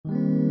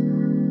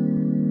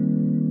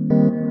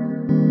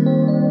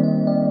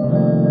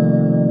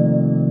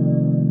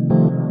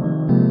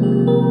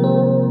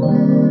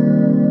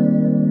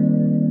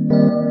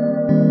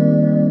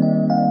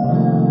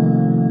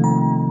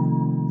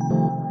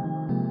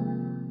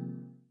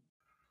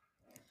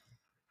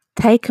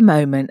Take a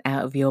moment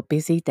out of your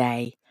busy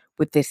day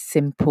with this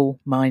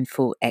simple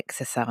mindful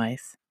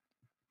exercise.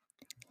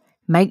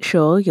 Make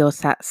sure you're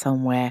sat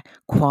somewhere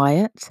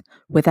quiet,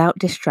 without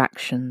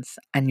distractions,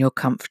 and you're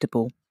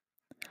comfortable.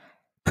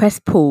 Press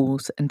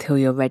pause until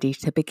you're ready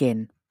to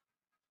begin.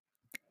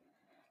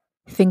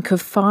 Think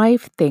of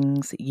 5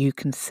 things you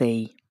can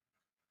see,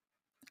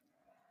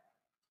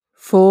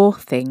 4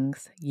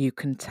 things you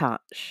can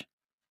touch,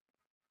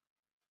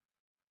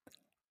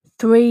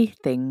 3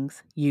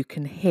 things you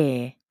can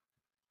hear,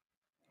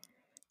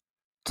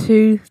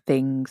 2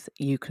 things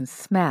you can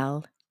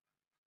smell,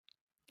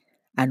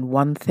 and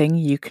 1 thing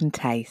you can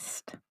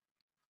taste.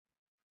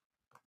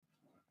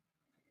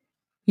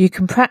 You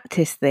can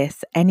practice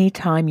this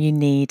anytime you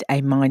need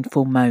a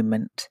mindful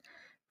moment.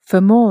 For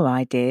more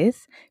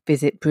ideas,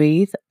 visit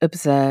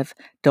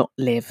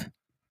breatheobserve.live.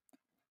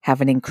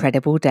 Have an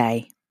incredible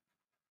day.